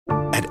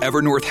At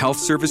Evernorth Health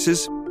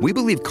Services, we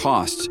believe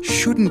costs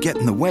shouldn't get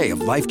in the way of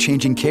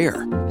life-changing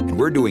care, and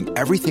we're doing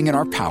everything in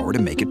our power to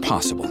make it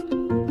possible.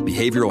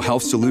 Behavioral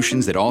health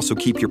solutions that also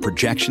keep your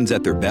projections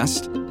at their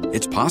best?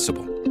 It's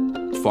possible.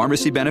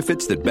 Pharmacy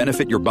benefits that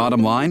benefit your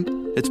bottom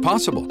line? It's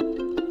possible.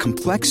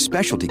 Complex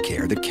specialty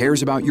care that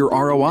cares about your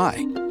ROI?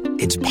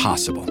 It's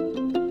possible.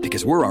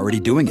 Because we're already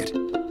doing it.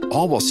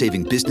 All while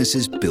saving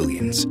businesses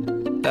billions.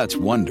 That's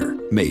Wonder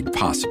made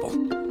possible.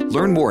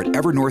 Learn more at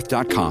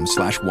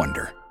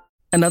evernorth.com/wonder.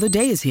 Another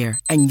day is here,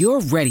 and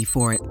you're ready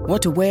for it.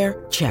 What to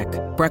wear? Check.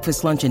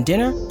 Breakfast, lunch, and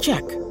dinner?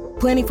 Check.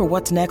 Planning for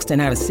what's next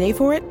and how to save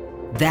for it?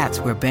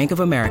 That's where Bank of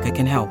America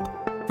can help.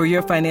 For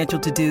your financial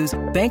to-dos,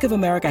 Bank of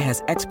America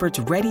has experts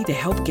ready to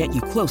help get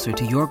you closer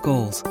to your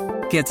goals.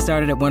 Get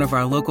started at one of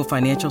our local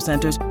financial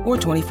centers or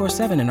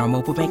 24/7 in our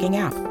mobile banking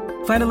app.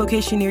 Find a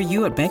location near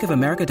you at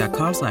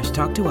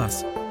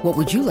bankofamerica.com/talktous. What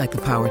would you like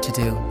the power to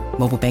do?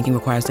 Mobile banking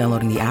requires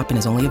downloading the app and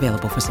is only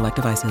available for select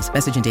devices.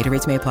 Message and data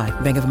rates may apply.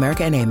 Bank of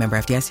America NA, member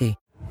FDIC.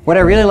 What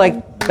I really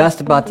liked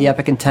best about the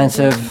Epic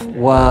Intensive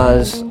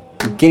was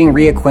getting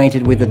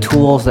reacquainted with the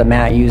tools that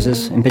Matt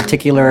uses, in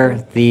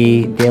particular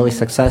the Daily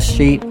Success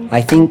Sheet.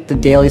 I think the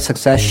Daily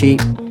Success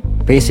Sheet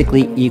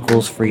basically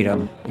equals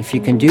freedom. If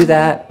you can do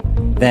that,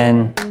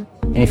 then,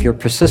 and if you're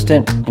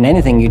persistent in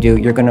anything you do,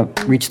 you're going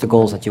to reach the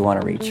goals that you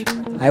want to reach.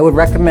 I would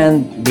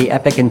recommend the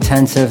Epic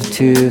Intensive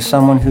to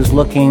someone who's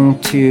looking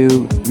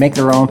to make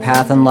their own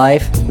path in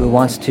life, who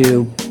wants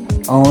to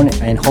own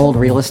and hold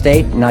real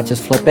estate, not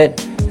just flip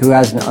it, who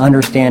has an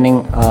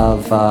understanding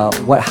of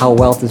how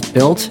wealth is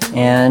built,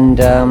 and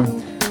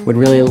would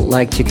really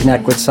like to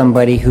connect with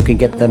somebody who could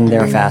get them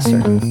there faster.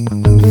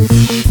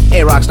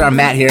 Hey, Rockstar,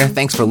 Matt here.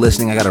 Thanks for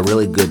listening. I got a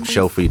really good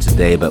show for you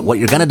today, but what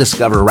you're going to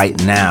discover right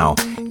now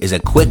is a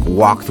quick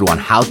walkthrough on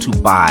how to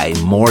buy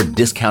more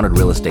discounted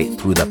real estate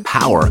through the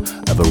power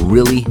of a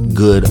really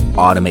good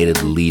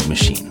automated lead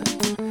machine.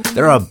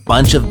 There are a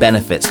bunch of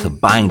benefits to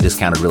buying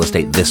discounted real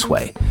estate this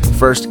way.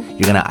 First,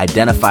 you're going to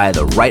identify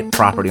the right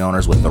property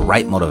owners with the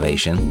right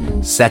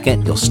motivation.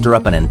 Second, you'll stir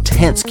up an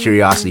intense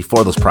curiosity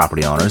for those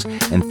property owners.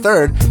 And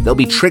third, they'll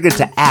be triggered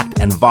to act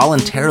and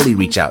voluntarily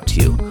reach out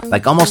to you,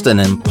 like almost an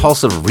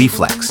impulsive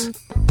reflex.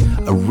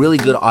 A really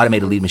good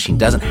automated lead machine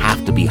doesn't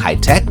have to be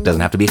high-tech,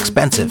 doesn't have to be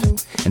expensive.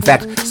 In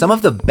fact, some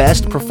of the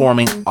best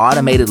performing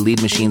automated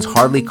lead machines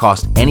hardly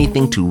cost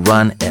anything to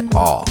run at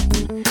all.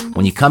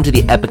 When you come to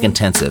the Epic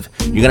Intensive,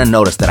 you're going to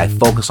notice that I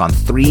focus on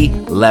 3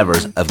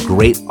 levers of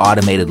great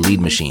automated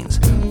lead machines: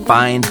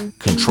 find,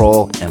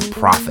 control, and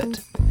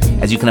profit.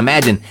 As you can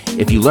imagine,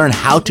 if you learn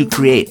how to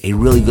create a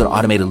really good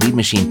automated lead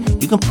machine,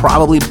 you can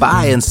probably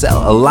buy and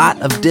sell a lot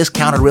of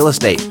discounted real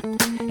estate.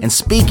 And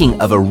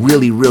speaking of a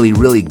really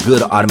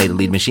good automated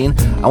lead machine,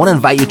 I want to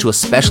invite you to a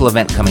special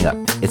event coming up.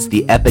 It's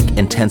the Epic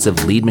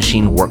Intensive Lead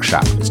Machine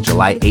Workshop. It's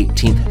July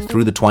 18th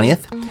through the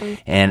 20th.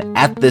 And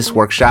at this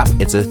workshop,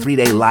 it's a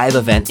 3-day live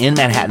event in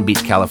Manhattan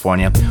Beach,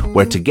 California,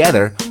 where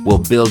together we'll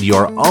build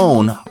your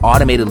own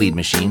automated lead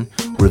machine,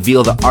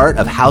 reveal the art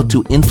of how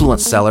to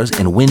influence sellers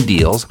and win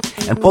deals,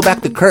 and pull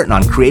back the curtain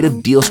on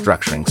creative deal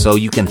structuring so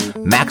you can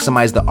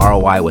maximize the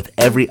ROI with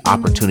every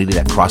opportunity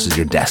that crosses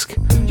your desk.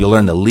 You'll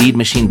learn the lead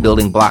machine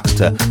building blocks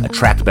to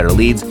attract better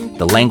leads,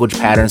 the language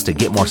patterns to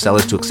get more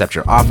sellers to accept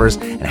your offers,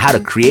 and how to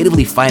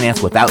creatively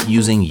finance without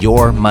using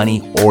your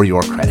money or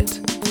your credit.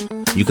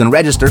 You can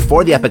register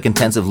for the Epic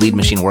Intensive Lead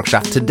Machine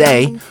Workshop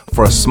today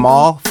for a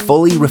small,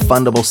 fully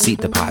refundable seat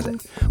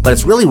deposit. But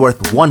it's really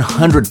worth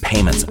 100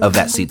 payments of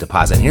that seat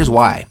deposit. And here's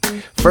why.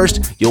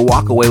 First, you'll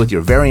walk away with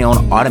your very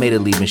own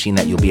automated lead machine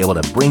that you'll be able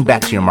to bring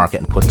back to your market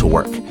and put to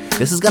work.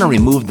 This is going to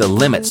remove the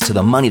limits to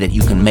the money that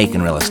you can make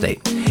in real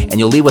estate. And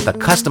you'll leave with a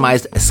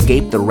customized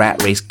Escape the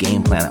Rat Race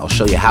game plan that will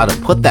show you how to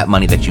put that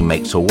money that you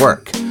make to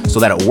work so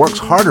that it works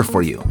harder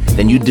for you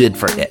than you did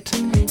for it.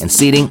 And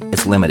seating,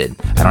 it's limited.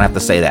 I don't have to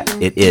say that.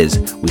 It is.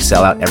 We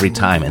sell out every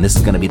time. And this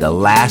is going to be the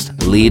last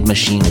lead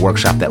machine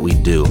workshop that we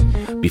do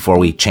before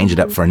we change it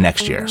up for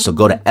next year. So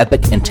go to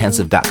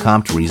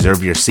epicintensive.com to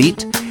reserve your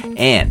seat.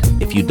 And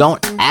if you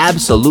don't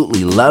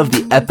absolutely love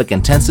the Epic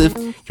Intensive,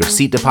 your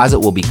seat deposit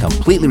will be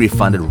completely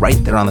refunded right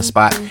there on the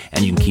spot,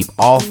 and you can keep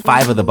all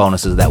 5 of the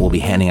bonuses that we'll be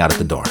handing out at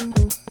the door.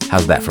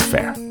 How's that for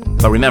fair?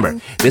 But remember,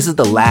 this is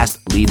the last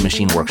lead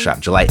machine workshop,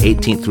 July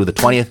 18th through the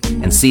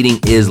 20th, and seating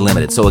is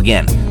limited. So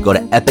again, go to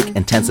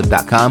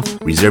epicintensive.com,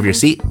 reserve your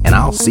seat, and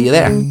I'll see you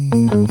there.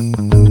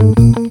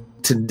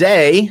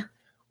 Today,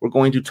 we're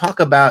going to talk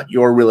about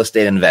your real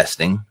estate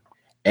investing,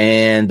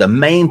 and the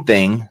main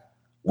thing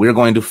we're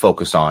going to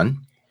focus on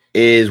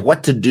is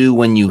what to do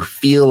when you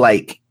feel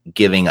like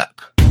giving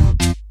up.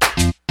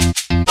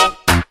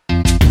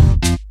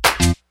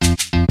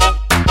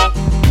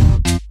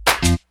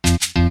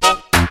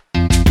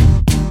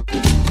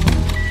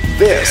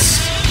 This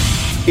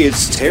is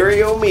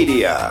Stereo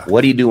Media.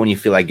 What do you do when you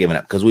feel like giving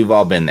up? Because we've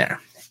all been there.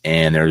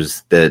 And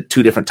there's the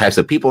 2 different types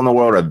of people in the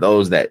world, are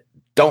those that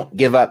don't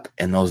give up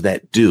and those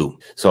that do.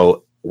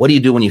 So what do you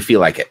do when you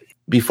feel like it?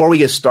 Before we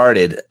get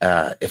started,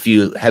 if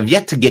you have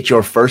yet to get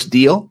your first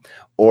deal,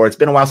 or it's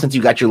been a while since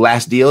you got your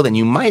last deal, then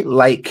you might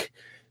like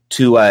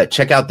to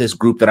check out this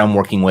group that I'm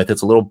working with.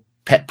 It's a little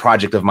pet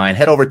project of mine.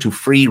 Head over to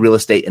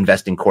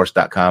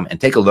freerealestateinvestingcourse.com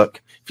and take a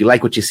look. If you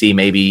like what you see,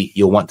 maybe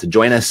you'll want to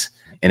join us.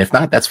 And if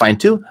not, that's fine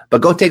too.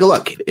 But go take a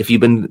look. If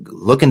you've been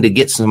looking to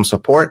get some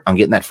support on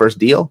getting that first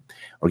deal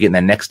or getting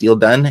that next deal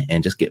done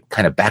and just get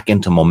kind of back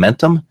into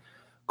momentum,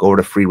 go over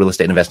to Free Real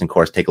Estate Investing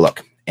Course, take a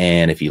look.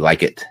 And if you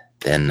like it,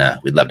 then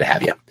we'd love to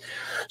have you.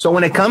 So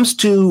when it comes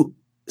to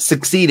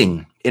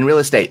succeeding in real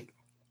estate,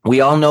 we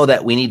all know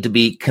that we need to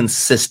be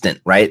consistent,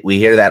 right? We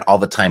hear that all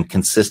the time.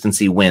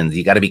 Consistency wins.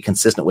 You got to be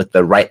consistent with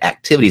the right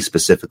activities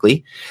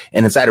specifically.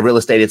 And inside of real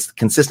estate, it's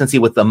consistency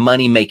with the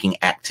money-making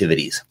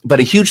activities. But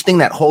a huge thing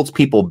that holds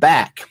people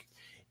back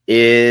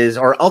is,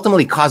 or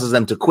ultimately causes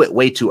them to quit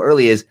way too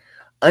early, is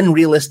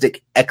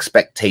unrealistic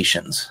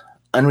expectations.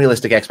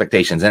 Unrealistic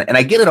expectations. And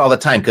I get it all the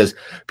time because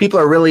people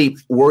are really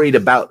worried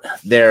about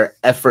their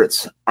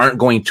efforts aren't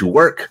going to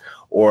work,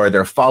 or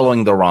they're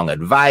following the wrong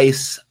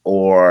advice,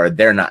 or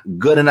they're not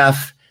good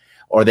enough,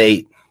 or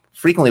they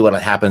frequently what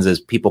happens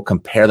is people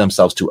compare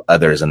themselves to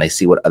others and they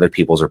see what other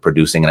people's are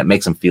producing and it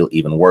makes them feel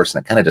even worse.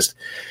 And it kind of just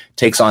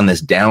takes on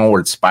this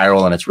downward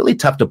spiral and it's really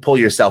tough to pull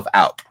yourself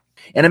out.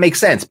 And it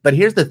makes sense. But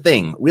here's the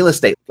thing, real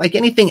estate, like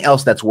anything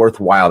else that's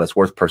worthwhile, that's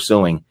worth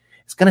pursuing,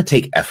 it's going to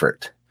take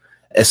effort,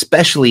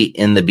 especially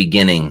in the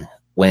beginning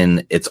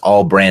when it's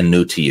all brand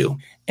new to you.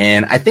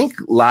 And I think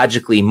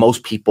logically,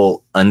 most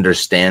people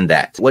understand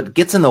that. What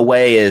gets in the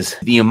way is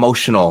the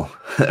emotional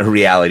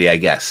reality, I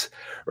guess,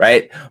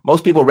 right?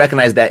 Most people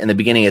recognize that in the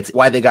beginning. It's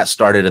why they got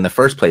started in the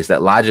first place,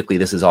 that logically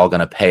this is all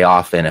going to pay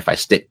off. And if I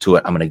stick to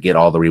it, I'm going to get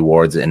all the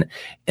rewards and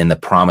the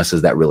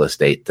promises that real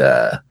estate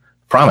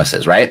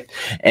promises, right?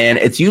 And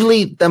it's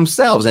usually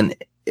themselves and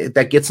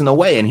that gets in the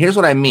way. And here's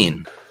what I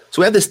mean.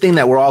 So we have this thing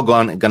that we're all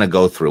going to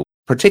go through,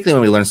 particularly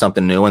when we learn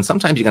something new. And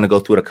sometimes you're going to go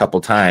through it a couple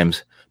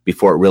times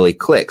before it really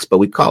clicks, but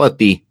we call it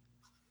the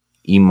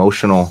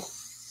emotional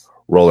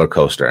roller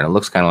coaster. And it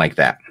looks kind of like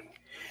that.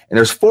 And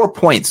there's 4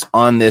 points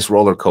on this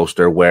roller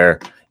coaster where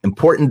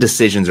important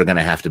decisions are going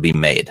to have to be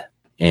made.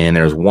 And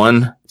there's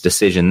one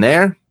decision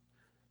there.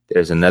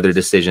 There's another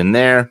decision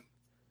there.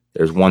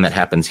 There's one that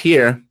happens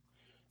here.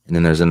 And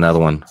then there's another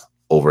one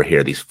over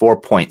here. These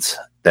 4 points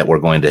that we're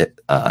going to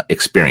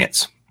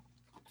experience.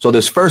 So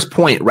this first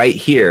point right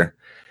here,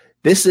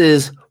 this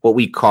is what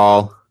we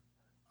call,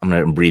 I'm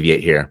going to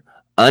abbreviate here,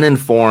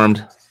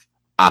 uninformed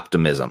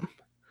optimism.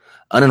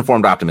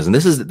 Uninformed optimism.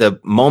 This is the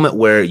moment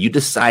where you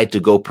decide to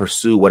go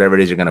pursue whatever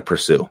it is you're going to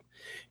pursue.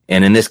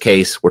 And in this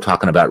case, we're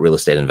talking about real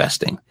estate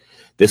investing.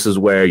 This is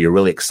where you're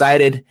really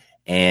excited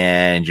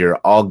and you're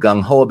all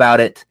gung-ho about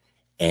it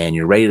and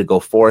you're ready to go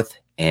forth,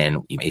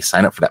 and you may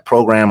sign up for that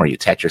program, or you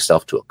attach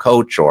yourself to a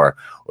coach, or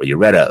you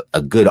read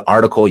a good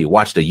article, you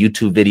watched a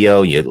YouTube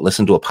video, you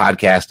listened to a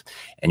podcast,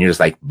 and you're just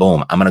like,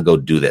 boom, I'm going to go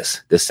do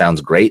this. This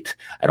sounds great.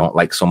 I don't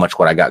like so much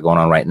what I got going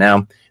on right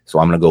now, so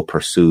I'm going to go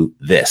pursue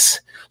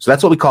this. So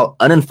that's what we call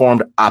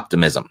uninformed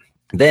optimism.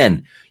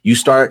 Then you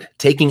start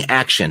taking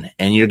action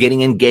and you're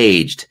getting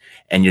engaged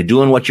and you're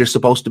doing what you're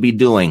supposed to be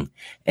doing.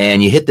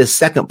 And you hit this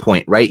second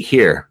point right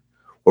here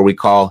where we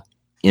call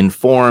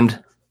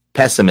informed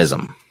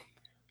pessimism,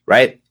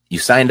 right? You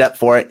signed up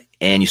for it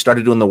and you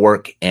started doing the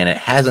work and it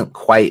hasn't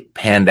quite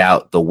panned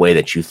out the way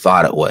that you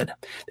thought it would.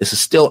 This is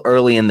still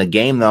early in the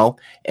game though,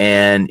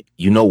 and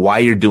you know why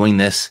you're doing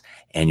this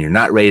and you're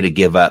not ready to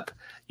give up.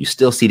 You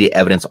still see the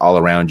evidence all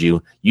around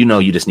you. You know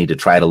you just need to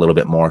try it a little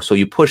bit more. So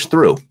you push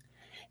through.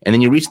 And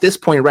then you reach this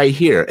point right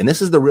here. And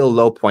this is the real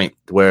low point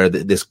where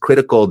this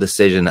critical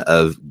decision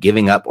of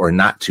giving up or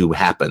not to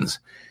happens.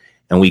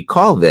 And we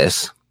call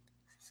this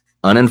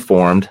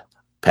uninformed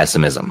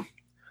pessimism.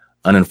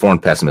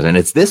 Uninformed pessimism. And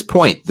it's this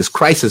point, this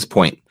crisis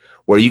point,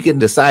 where you can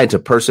decide to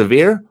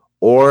persevere,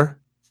 or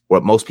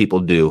what most people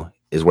do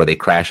is where they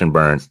crash and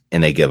burn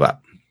and they give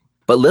up.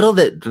 But little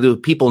do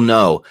people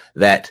know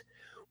that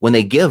when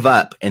they give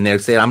up and they're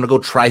saying, I'm going to go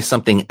try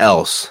something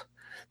else,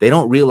 they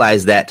don't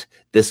realize that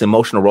this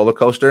emotional roller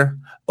coaster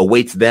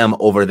awaits them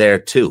over there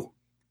too.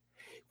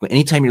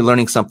 Anytime you're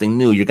learning something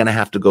new, you're going to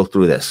have to go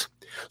through this.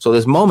 So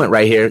this moment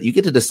right here, you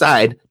get to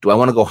decide, do I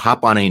want to go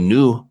hop on a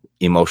new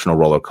emotional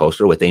roller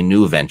coaster with a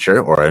new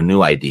venture or a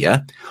new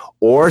idea?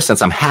 Or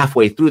since I'm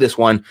halfway through this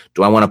one,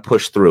 do I want to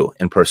push through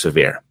and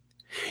persevere?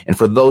 And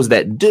for those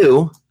that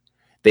do,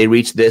 they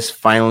reach this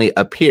finally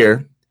up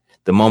here,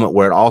 the moment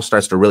where it all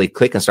starts to really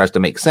click and starts to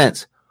make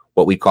sense,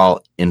 what we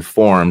call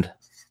informed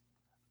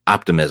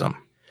optimism.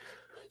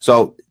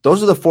 So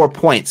those are the 4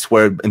 points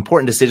where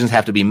important decisions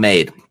have to be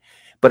made.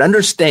 But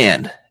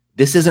understand,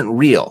 this isn't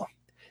real.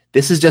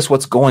 This is just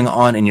what's going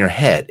on in your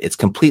head. It's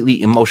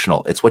completely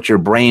emotional. It's what your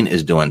brain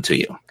is doing to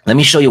you. Let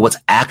me show you what's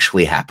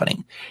actually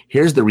happening.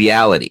 Here's the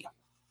reality.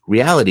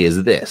 Reality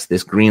is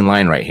this green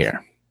line right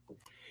here.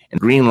 And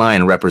green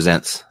line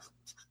represents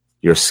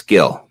your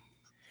skill.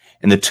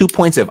 And the 2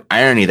 points of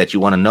irony that you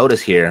want to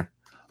notice here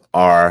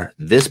are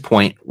this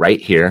point right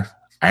here,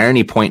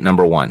 irony point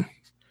number 1.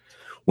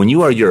 When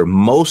you are your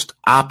most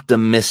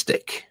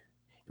optimistic,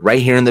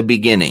 right here in the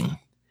beginning,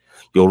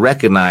 you'll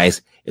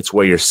recognize it's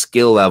where your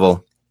skill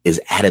level is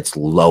at its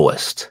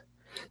lowest.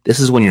 This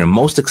is when you're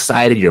most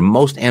excited, you're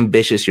most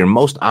ambitious, you're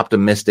most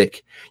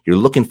optimistic, you're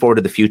looking forward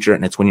to the future,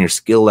 and it's when your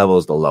skill level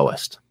is the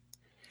lowest.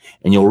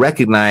 And you'll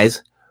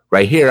recognize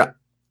right here,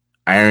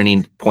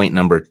 irony point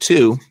number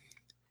 2,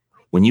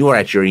 when you are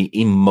at your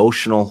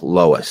emotional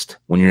lowest,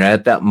 when you're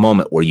at that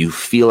moment where you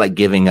feel like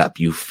giving up,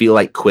 you feel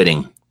like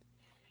quitting,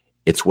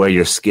 it's where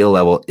your skill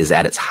level is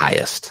at its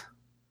highest.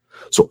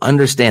 So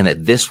understand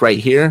that this right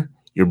here,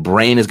 your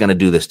brain is going to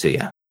do this to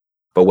you.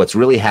 But what's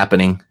really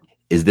happening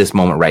is this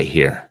moment right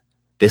here.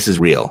 This is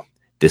real.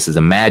 This is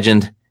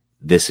imagined.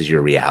 This is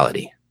your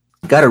reality.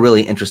 I've got a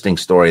really interesting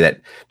story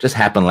that just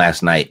happened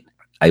last night.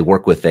 I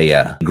work with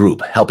a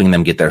group helping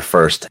them get their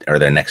first or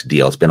their next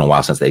deal. It's been a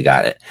while since they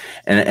got it.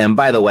 And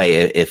by the way,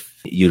 if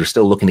you're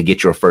still looking to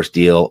get your first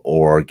deal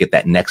or get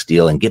that next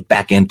deal and get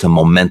back into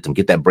momentum,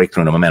 get that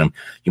breakthrough into momentum,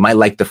 you might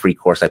like the free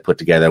course I put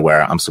together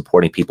where I'm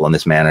supporting people in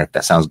this manner. If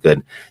that sounds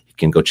good, you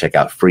can go check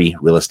out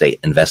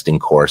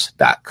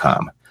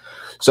freerealestateinvestingcourse.com.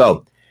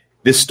 So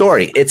this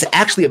story, it's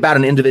actually about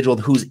an individual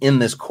who's in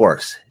this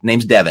course. His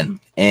name's Devin.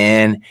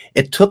 And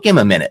it took him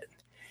a minute.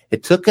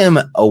 It took him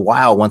a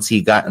while once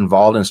he got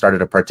involved and started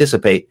to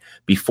participate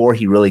before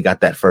he really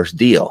got that first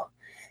deal.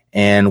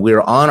 And we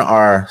were on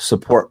our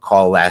support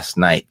call last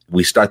night.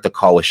 We start the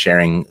call with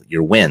sharing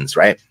your wins,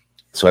 right?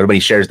 So everybody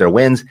shares their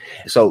wins.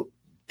 So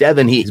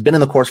Devin, he's been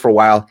in the course for a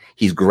while.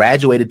 He's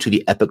graduated to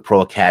the Epic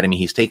Pro Academy.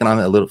 He's taken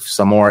on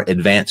some more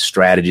advanced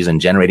strategies and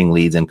generating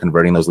leads and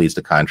converting those leads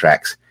to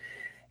contracts.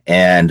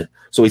 And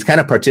so he's kind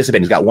of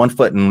participating. He's got one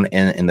foot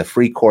in the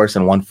free course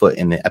and one foot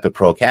in the Epic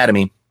Pro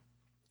Academy.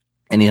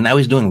 And now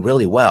he's doing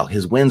really well.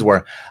 His wins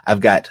were, I've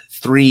got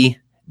 3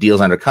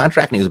 deals under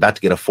contract and he was about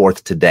to get a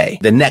 4th today.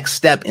 The next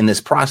step in this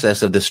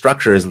process of this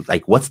structure is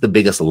like, what's the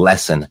biggest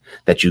lesson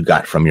that you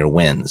got from your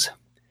wins?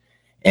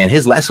 And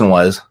his lesson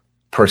was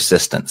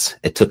persistence.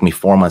 It took me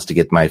 4 months to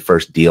get my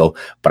first deal,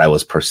 but I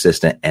was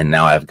persistent. And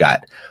now I've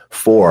got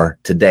 4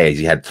 today.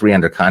 He had 3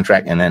 under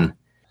contract. And then,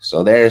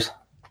 so there's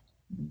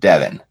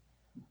Devin,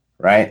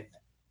 right?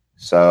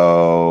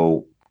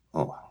 So,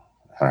 had a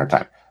hard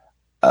time.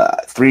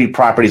 3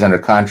 properties under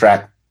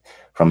contract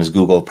from his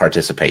Google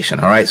participation.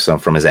 All right. So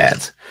from his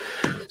ads.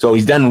 So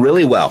he's done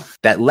really well.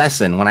 That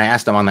lesson, when I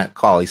asked him on that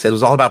call, he said it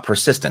was all about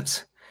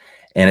persistence.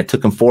 And it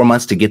took him 4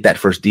 months to get that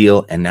first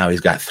deal. And now he's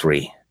got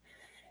 3.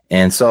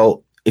 And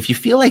so if you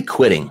feel like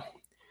quitting,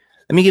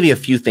 let me give you a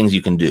few things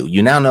you can do.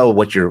 You now know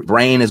what your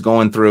brain is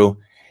going through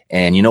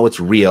and you know it's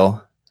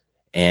real.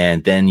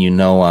 And then you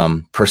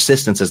know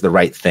persistence is the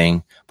right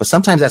thing. But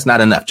sometimes that's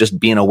not enough, just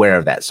being aware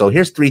of that. So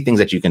here's 3 things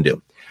that you can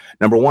do.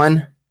 Number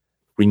 1,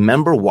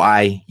 remember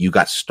why you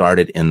got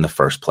started in the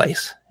first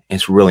place.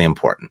 It's really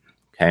important,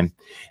 okay?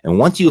 And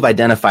once you've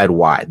identified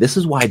why, this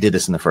is why I did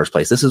this in the first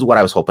place. This is what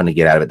I was hoping to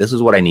get out of it. This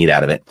is what I need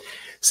out of it.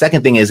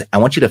 Second thing is, I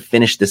want you to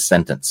finish this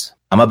sentence.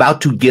 I'm about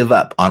to give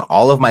up on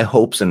all of my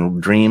hopes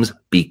and dreams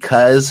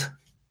because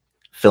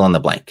fill in the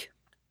blank.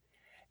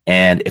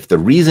 And if the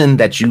reason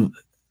that you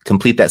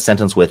complete that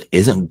sentence with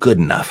isn't good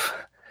enough,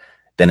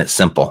 then it's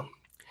simple.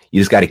 You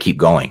just got to keep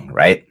going,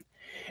 right?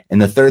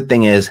 And the third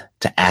thing is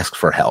to ask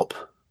for help.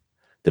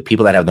 The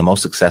people that have the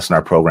most success in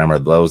our program are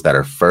those that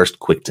are first,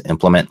 quick to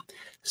implement,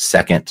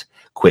 second,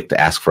 quick to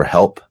ask for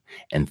help,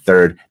 and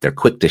third, they're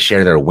quick to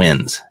share their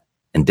wins.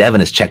 And Devin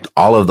has checked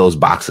all of those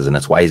boxes, and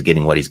that's why he's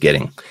getting what he's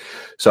getting.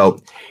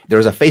 So there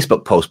was a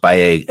Facebook post by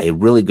a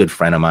really good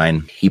friend of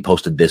mine. He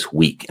posted this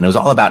week, and it was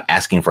all about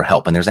asking for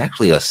help. And there's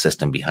actually a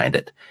system behind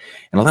it.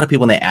 And a lot of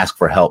people, when they ask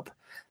for help,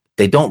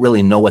 they don't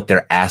really know what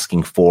they're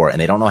asking for,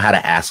 and they don't know how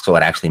to ask so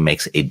it actually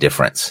makes a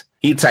difference.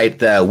 He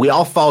typed, we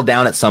all fall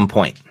down at some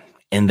point.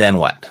 And then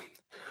what?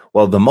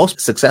 Well, the most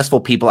successful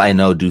people I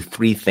know do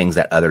 3 things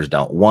that others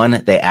don't.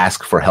 1, they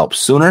ask for help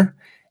sooner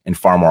and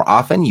far more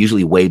often,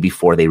 usually way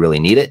before they really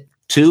need it.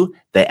 2,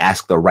 they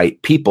ask the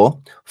right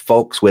people,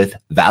 folks with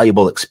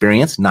valuable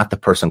experience, not the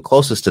person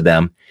closest to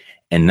them.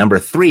 And number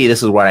 3,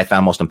 this is what I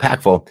found most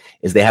impactful,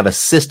 is they have a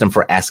system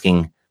for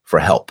asking for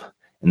help.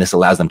 And this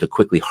allows them to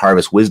quickly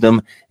harvest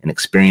wisdom and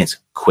experience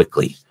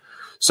quickly.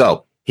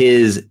 So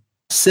his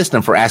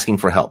system for asking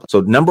for help.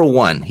 So number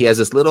 1, he has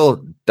this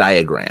little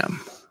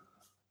diagram,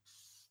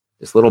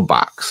 this little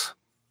box.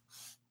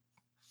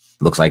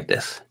 Looks like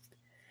this.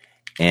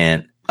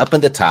 And up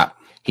at the top,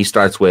 he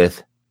starts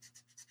with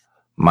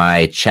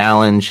my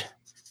challenge,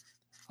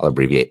 I'll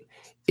abbreviate,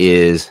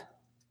 is,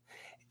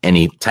 and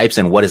he types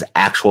in what his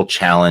actual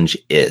challenge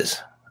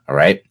is. All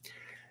right.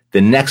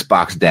 The next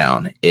box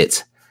down,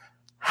 it's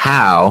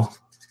how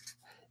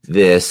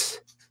this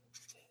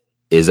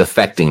is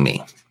affecting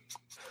me.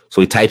 So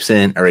he types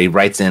in, or he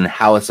writes in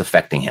how it's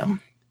affecting him.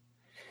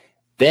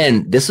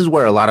 Then this is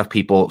where a lot of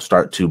people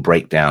start to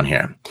break down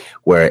here,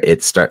 where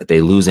they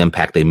lose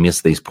impact. They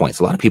miss these points.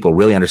 A lot of people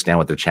really understand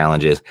what their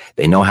challenge is.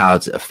 They know how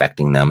it's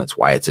affecting them. It's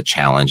why it's a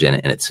challenge, and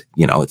it's,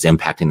 it's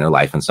impacting their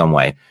life in some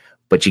way.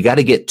 But you got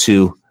to get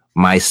to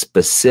my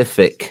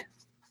specific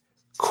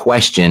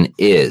question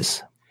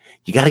is,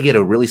 you got to get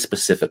a really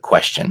specific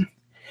question. And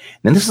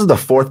then this is the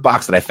 4th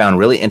box that I found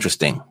really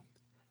interesting.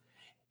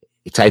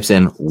 He types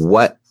in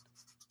what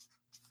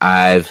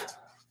I've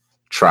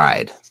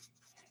tried.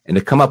 and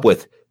to come up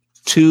with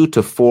 2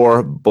 to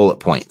 4 bullet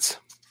points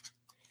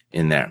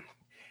in there.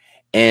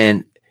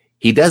 And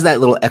he does that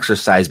little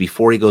exercise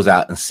before he goes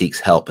out and seeks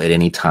help at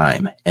any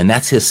time. And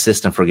that's his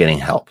system for getting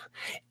help.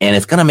 And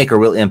it's going to make a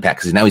real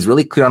impact because now he's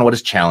really clear on what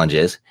his challenge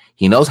is.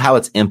 He knows how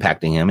it's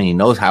impacting him, and he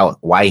knows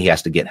why he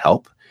has to get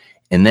help.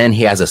 And then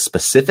he has a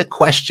specific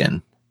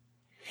question.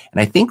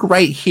 And I think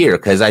right here,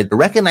 because I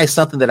recognize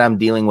something that I'm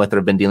dealing with or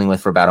have been dealing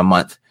with for about a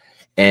month,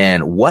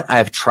 and what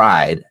I've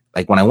tried,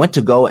 like when I went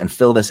to go and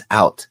fill this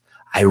out,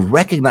 I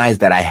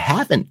recognized that I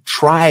haven't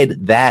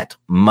tried that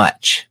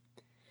much.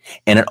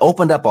 And it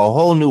opened up a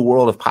whole new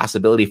world of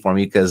possibility for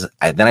me because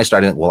then I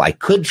started, well, I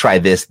could try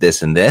this,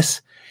 this, and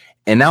this.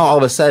 And now all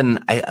of a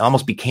sudden, I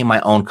almost became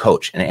my own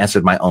coach and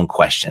answered my own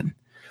question.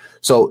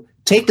 So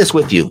take this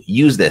with you.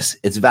 Use this.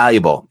 It's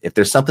valuable. If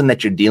there's something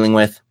that you're dealing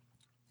with,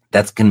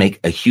 that can make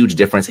a huge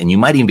difference. And you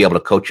might even be able to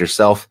coach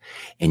yourself,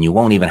 and you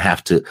won't even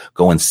have to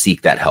go and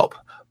seek that help.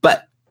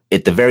 But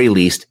at the very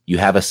least, you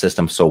have a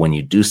system. So when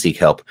you do seek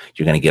help,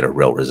 you're going to get a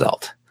real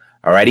result.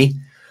 All righty.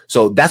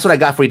 So that's what I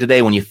got for you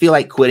today. When you feel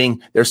like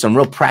quitting, there's some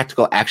real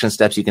practical action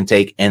steps you can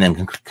take. And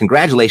then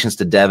congratulations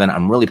to Devin.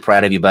 I'm really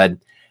proud of you, bud.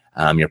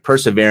 You're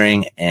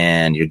persevering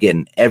and you're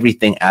getting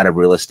everything out of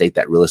real estate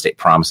that real estate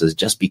promises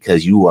just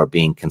because you are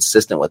being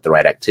consistent with the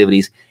right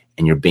activities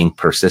and you're being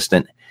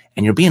persistent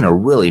and you're being a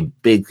really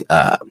big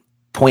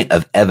point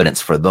of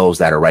evidence for those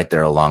that are right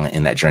there along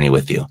in that journey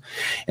with you.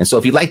 And so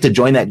if you'd like to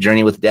join that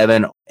journey with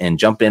Devin and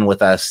jump in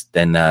with us,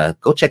 then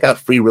go check out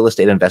free real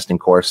estate investing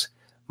course.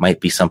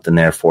 Might be something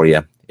there for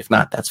you. If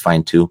not, that's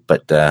fine too.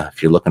 But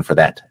if you're looking for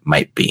that, it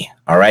might be.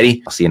 All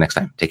righty. I'll see you next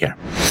time. Take care.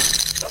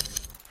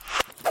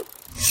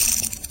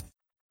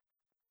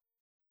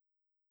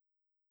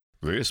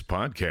 This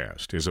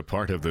podcast is a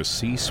part of the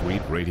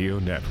C-Suite Radio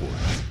Network.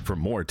 For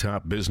more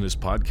top business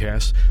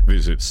podcasts,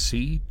 visit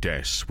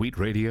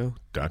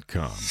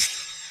c-suiteradio.com.